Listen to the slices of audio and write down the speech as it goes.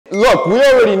look, we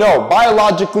already know,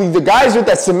 biologically, the guys with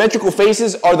that symmetrical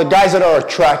faces are the guys that are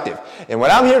attractive. And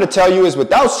what I'm here to tell you is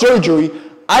without surgery,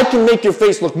 I can make your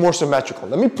face look more symmetrical.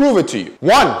 Let me prove it to you.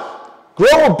 1,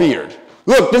 grow a beard.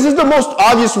 Look, this is the most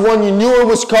obvious one. You knew it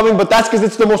was coming, but that's because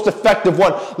it's the most effective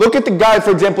one. Look at the guy,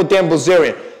 for example, Dan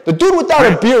Bilzerian. The dude without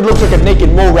a beard looks like a naked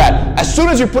mole rat. As soon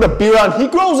as you put a beard on, he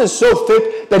grows it so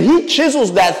thick that he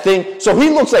chisels that thing so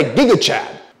he looks like Giga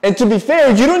Chad. And to be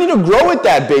fair, you don't need to grow it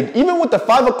that big. Even with the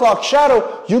 5 o'clock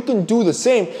shadow, you can do the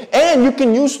same. And you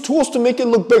can use tools to make it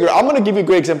look bigger. I'm going to give you a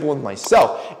great example with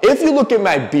myself. If you look at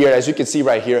my beard, as you can see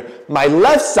right here, my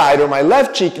left side or my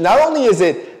left cheek, not only is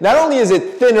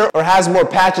it thinner or has more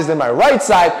patches than my right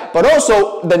side, but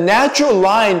also the natural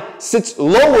line sits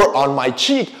lower on my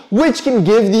cheek, which can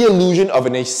give the illusion of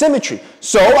an asymmetry.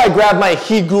 So I grab my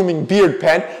heat grooming beard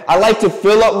pen. I like to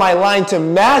fill up my line to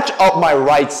match up my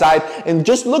right side, and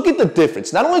just look at the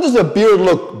difference. Not only does the beard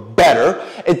look better,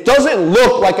 it doesn't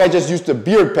look like I just used a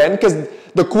beard pen, because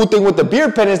the cool thing with the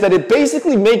beard pen is that it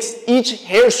basically makes each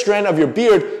hair strand of your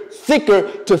beard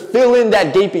thicker to fill in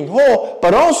that gaping hole,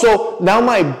 but also now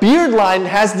my beard line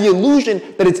has the illusion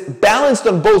that it's balanced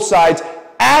on both sides,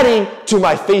 adding to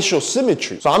my facial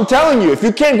symmetry. So I'm telling you, if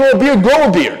you can't grow a beard, grow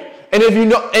a beard. And if you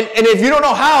know, and if you don't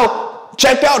know how,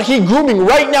 check out Heat Grooming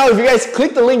right now. If you guys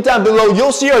click the link down below,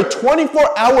 you'll see our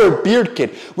 24-hour beard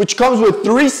kit, which comes with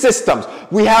 3 systems.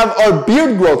 We have our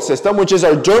beard growth system, which is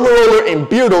our derma roller and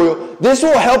beard oil. This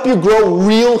will help you grow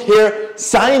real hair,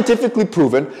 scientifically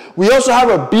proven. We also have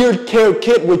a beard care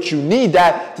kit, which you need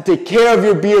that to take care of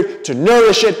your beard, to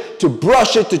nourish it, to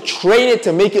brush it, to train it,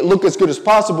 to make it look as good as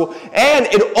possible. And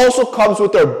it also comes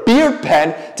with our beard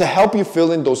pen to help you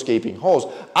fill in those gaping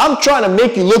holes. I'm trying to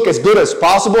make you look as good as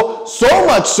possible, so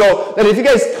much so that if you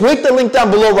guys click the link down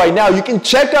below right now, you can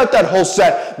check out that whole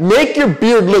set, make your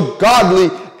beard look godly,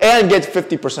 and get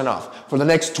 50% off. For the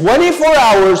next 24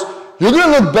 hours, you're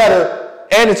gonna look better,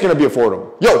 and it's gonna be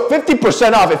affordable. Yo,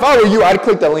 50% off. If I were you, I'd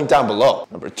click that link down below.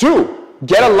 Number 2,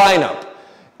 get a lineup.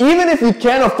 Even if you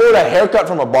can't afford a haircut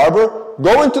from a barber,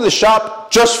 go into the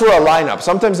shop just for a lineup.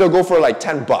 Sometimes they'll go for like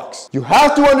 10 bucks. You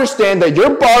have to understand that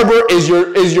your barber is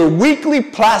your weekly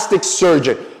plastic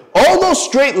surgeon. All those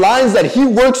straight lines that he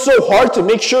works so hard to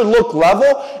make sure look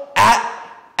level,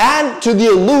 add to the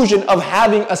illusion of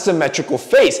having a symmetrical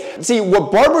face. See,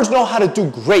 what barbers know how to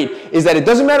do great is that it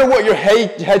doesn't matter what your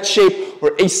head shape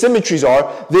or asymmetries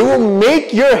are, they will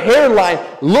make your hairline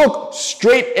look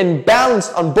straight and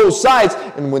balanced on both sides.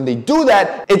 And when they do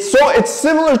that, it's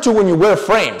similar to when you wear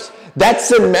frames. That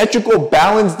symmetrical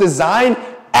balanced design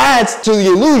adds to the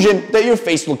illusion that your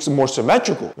face looks more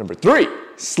symmetrical. Number 3,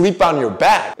 sleep on your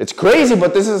back. It's crazy,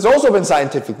 but this has also been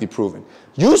scientifically proven.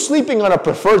 You sleeping on a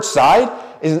preferred side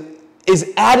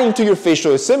is adding to your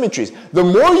facial asymmetries. The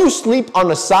more you sleep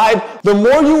on a side, the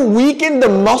more you weaken the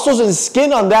muscles and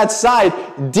skin on that side,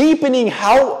 deepening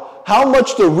how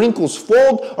much the wrinkles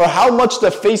fold or how much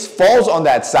the face falls on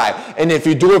that side. And if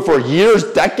you do it for years,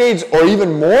 decades, or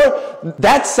even more,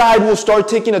 that side will start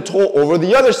taking a toll over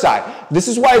the other side. This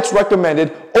is why it's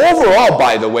recommended overall,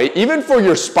 by the way, even for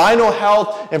your spinal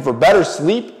health and for better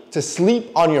sleep, to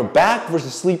sleep on your back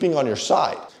versus sleeping on your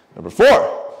side. Number 4,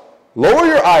 lower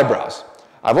your eyebrows.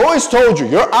 I've always told you,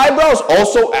 your eyebrows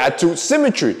also add to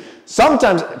symmetry.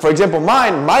 Sometimes, for example, my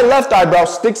left eyebrow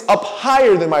sticks up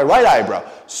higher than my right eyebrow.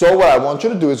 So what I want you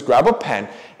to do is grab a pen,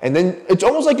 and then it's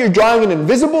almost like you're drawing an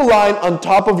invisible line on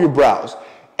top of your brows.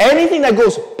 Anything that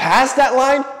goes past that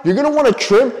line, you're gonna wanna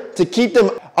trim to keep them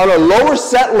on a lower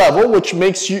set level, which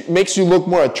makes you look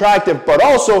more attractive, but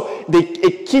also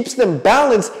it keeps them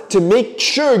balanced to make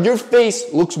sure your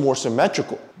face looks more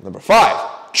symmetrical. Number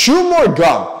 5, chew more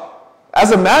gum.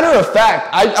 As a matter of fact,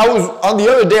 I was on the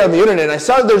other day on the internet and I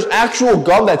saw there's actual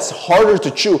gum that's harder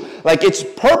to chew. Like, it's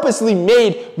purposely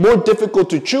made more difficult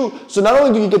to chew. So not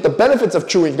only do you get the benefits of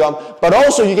chewing gum, but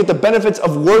also you get the benefits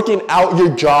of working out your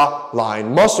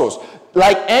jawline muscles.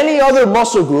 Like any other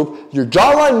muscle group, your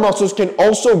jawline muscles can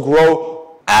also grow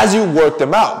as you work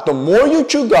them out. The more you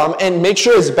chew gum and make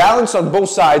sure it's balanced on both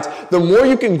sides, the more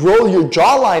you can grow your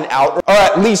jawline out, or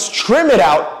at least trim it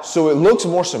out so it looks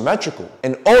more symmetrical.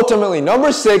 And ultimately,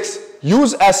 number 6,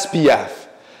 use SPF.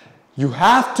 You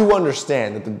have to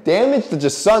understand that the damage that the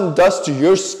sun does to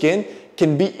your skin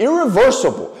can be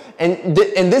irreversible. And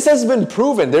this has been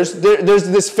proven. There's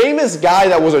this famous guy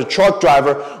that was a truck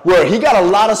driver where he got a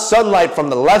lot of sunlight from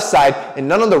the left side and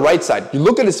none on the right side. You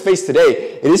look at his face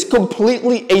today, it is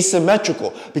completely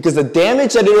asymmetrical because the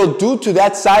damage that it'll do to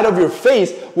that side of your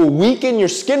face will weaken your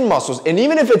skin muscles. And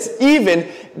even if it's even,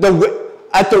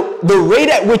 at the rate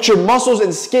at which your muscles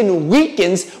and skin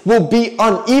weakens will be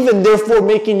uneven, therefore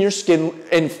making your skin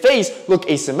and face look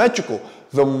asymmetrical.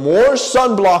 The more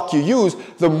sunblock you use,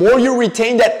 the more you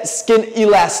retain that skin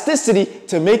elasticity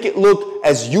to make it look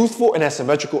as youthful and as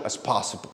symmetrical as possible.